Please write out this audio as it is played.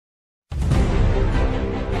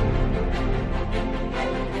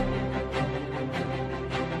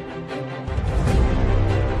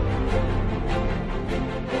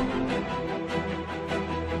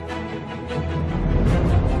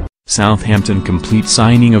Southampton complete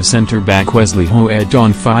signing of centre-back Wesley Hoedt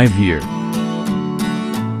on 5-year.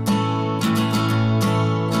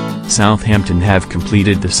 Southampton have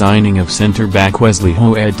completed the signing of centre-back Wesley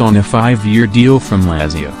Hoedt on a 5-year deal from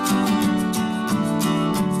Lazio.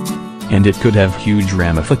 And it could have huge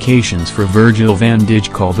ramifications for Virgil van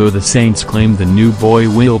Dijk, although the Saints claim the new boy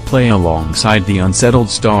will play alongside the unsettled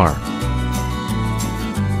star.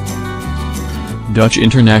 Dutch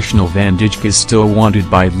international Van Dijk is still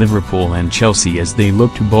wanted by Liverpool and Chelsea as they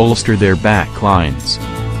look to bolster their back lines.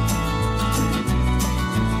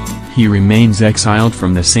 He remains exiled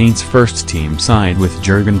from the Saints' first-team side, with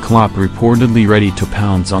Jurgen Klopp reportedly ready to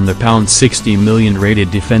pounce on the £60 million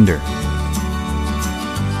rated defender.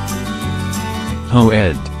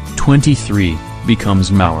 Hoedt, 23,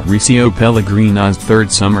 becomes Mauricio Pellegrini's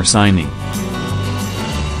third summer signing.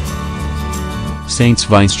 Saints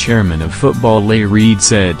vice-chairman of football Leigh Reed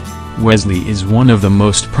said, "Wesley is one of the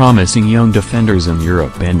most promising young defenders in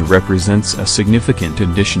Europe and represents a significant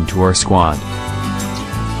addition to our squad."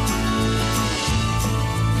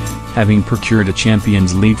 Having procured a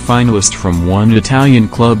Champions League finalist from one Italian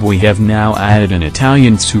club, we have now added an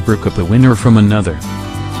Italian Supercoppa winner from another.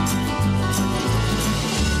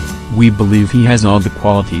 We believe he has all the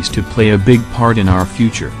qualities to play a big part in our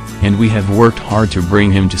future, and we have worked hard to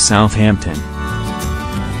bring him to Southampton.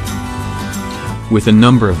 With a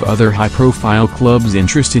number of other high-profile clubs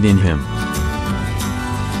interested in him.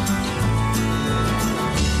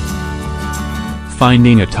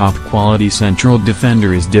 Finding a top-quality central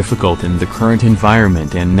defender is difficult in the current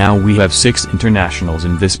environment, and now we have 6 internationals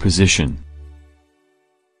in this position,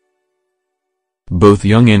 both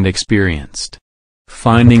young and experienced.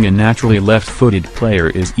 Finding a naturally left-footed player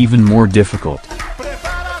is even more difficult.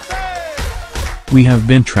 We have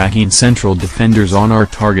been tracking central defenders on our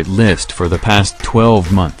target list for the past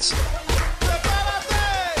 12 months.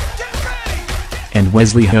 And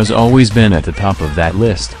Wesley has always been at the top of that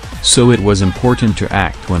list, so it was important to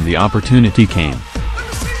act when the opportunity came.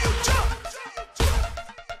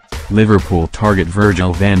 Liverpool target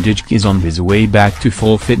Virgil van Dijk is on his way back to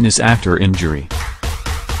full fitness after injury.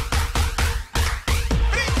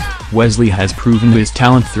 Wesley has proven his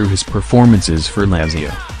talent through his performances for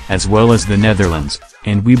Lazio, as well as the Netherlands,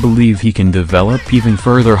 and we believe he can develop even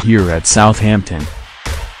further here at Southampton.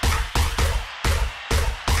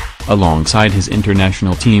 Alongside his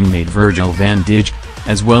international teammate Virgil van Dijk,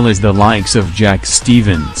 as well as the likes of Jack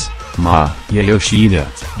Stevens, Maya Yoshida,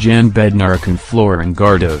 Jan Bednarek and Florian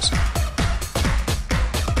Gardos.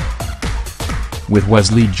 With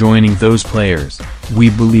Wesley joining those players, we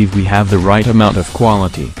believe we have the right amount of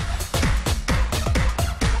quality.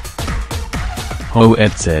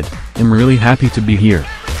 Hoedt said, "I'm really happy to be here.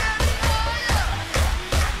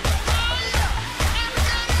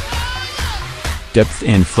 Depth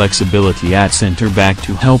and flexibility at centre-back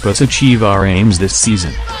to help us achieve our aims this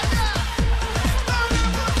season.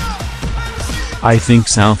 I think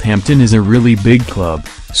Southampton is a really big club,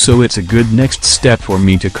 so it's a good next step for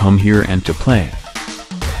me to come here and to play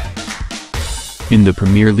in the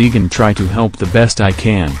Premier League and try to help the best I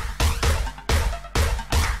can."